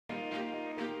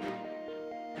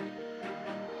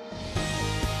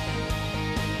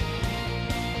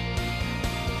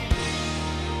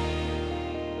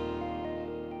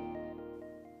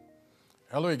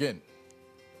Hello again.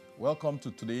 Welcome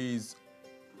to today's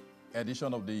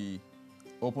edition of the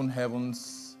Open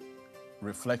Heavens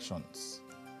Reflections.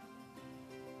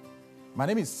 My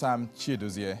name is Sam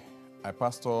Chiedozie. I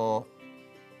pastor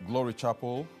Glory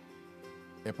Chapel,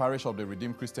 a parish of the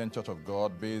Redeemed Christian Church of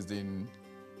God based in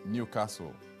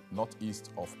Newcastle,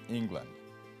 northeast of England.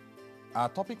 Our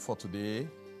topic for today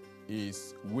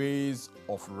is Ways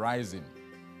of Rising.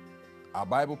 Our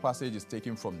Bible passage is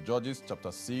taken from Judges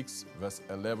chapter 6, verse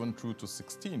 11 through to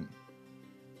 16.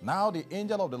 Now the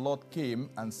angel of the Lord came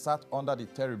and sat under the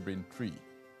terebinth tree,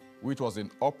 which was in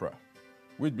Ophrah,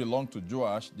 which belonged to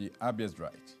Joash the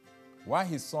Abiezrite, while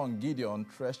his son Gideon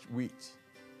threshed wheat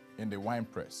in the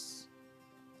winepress,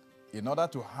 in order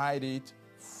to hide it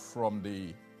from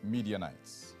the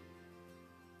Midianites.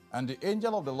 And the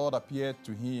angel of the Lord appeared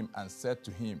to him and said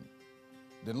to him,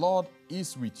 "The Lord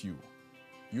is with you,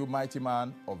 you mighty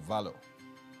man of valor."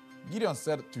 Gideon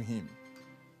said to him,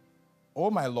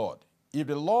 "O my Lord, if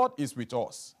the Lord is with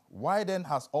us, why then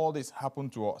has all this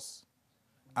happened to us?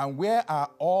 And where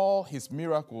are all his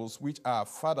miracles which our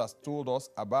fathers told us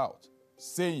about,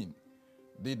 saying,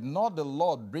 Did not the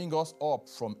Lord bring us up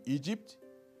from Egypt?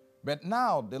 But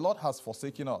now the Lord has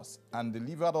forsaken us and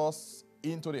delivered us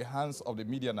into the hands of the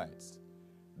Midianites."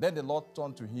 Then the Lord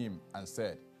turned to him and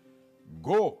said,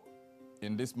 "Go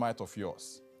in this might of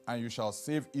yours, and you shall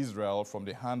save Israel from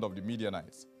the hand of the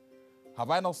Midianites.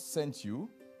 Have I not sent you?"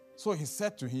 So he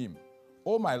said to him,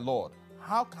 "O my Lord,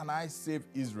 how can I save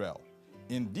Israel?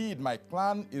 Indeed, my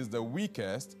clan is the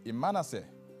weakest in Manasseh,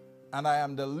 and I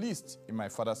am the least in my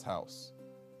father's house."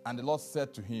 And the Lord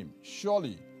said to him,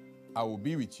 "Surely I will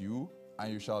be with you,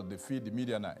 and you shall defeat the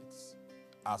Midianites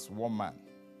as one man."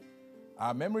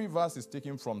 Our memory verse is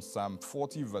taken from Psalm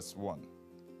 40, verse 1.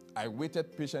 "I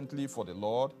waited patiently for the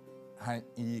Lord, and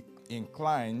he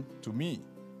inclined to me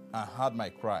and heard my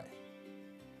cry."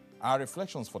 Our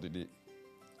reflections for the day.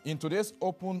 In today's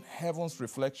Open Heavens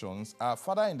Reflections, our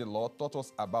Father in the Lord taught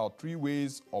us about 3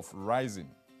 ways of rising.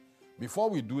 Before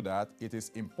we do that, it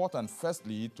is important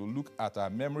firstly to look at our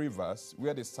memory verse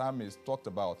where the psalmist talked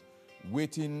about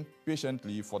waiting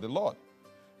patiently for the Lord.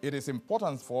 It is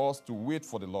important for us to wait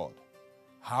for the Lord.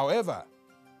 However,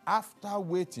 after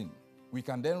waiting, we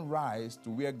can then rise to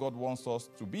where God wants us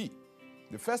to be.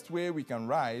 The first way we can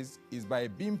rise is by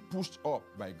being pushed up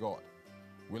by God.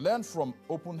 We learned from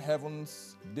Open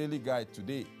Heavens Daily Guide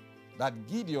today that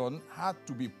Gideon had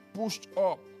to be pushed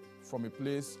up from a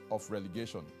place of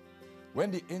relegation. When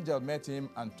the angel met him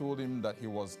and told him that he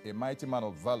was a mighty man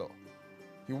of valor,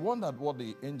 he wondered what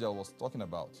the angel was talking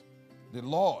about. The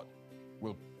Lord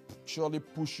will surely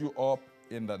push you up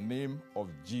in the name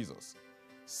of Jesus.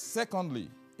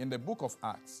 Secondly, in the book of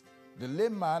Acts, the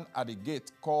lame man at the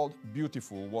gate called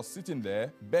Beautiful was sitting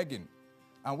there begging.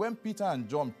 And when Peter and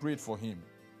John prayed for him,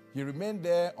 he remained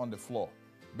there on the floor.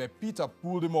 But Peter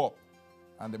pulled him up,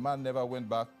 and the man never went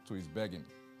back to his begging.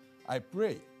 I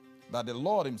pray that the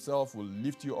Lord himself will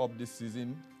lift you up this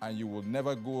season, and you will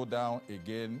never go down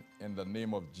again in the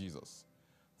name of Jesus.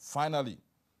 Finally,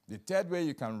 the third way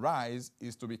you can rise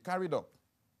is to be carried up.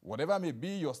 Whatever may be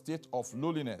your state of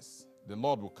lowliness, the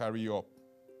Lord will carry you up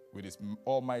with his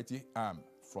almighty arm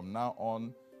from now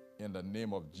on in the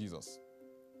name of Jesus.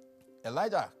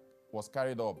 Elijah was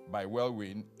carried up by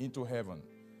whirlwind into heaven,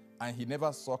 and he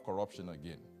never saw corruption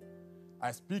again.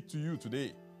 I speak to you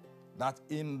today that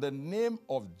in the name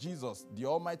of Jesus, the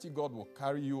Almighty God will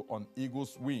carry you on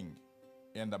eagle's wing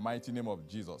in the mighty name of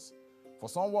Jesus. For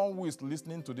someone who is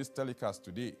listening to this telecast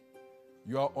today,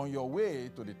 you are on your way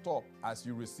to the top as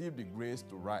you receive the grace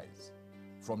to rise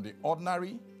from the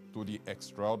ordinary to the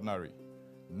extraordinary.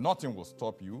 Nothing will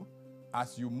stop you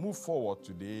as you move forward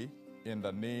today in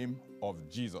the name of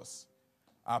Jesus.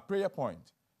 Our prayer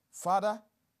point: Father,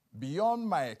 beyond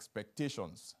my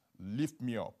expectations, lift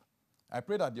me up. I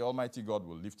pray that the Almighty God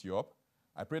will lift you up.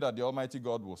 I pray that the Almighty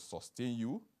God will sustain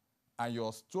you, and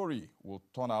your story will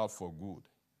turn out for good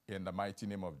in the mighty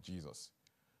name of Jesus.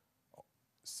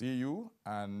 See you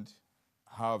and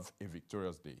have a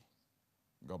victorious day.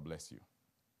 God bless you.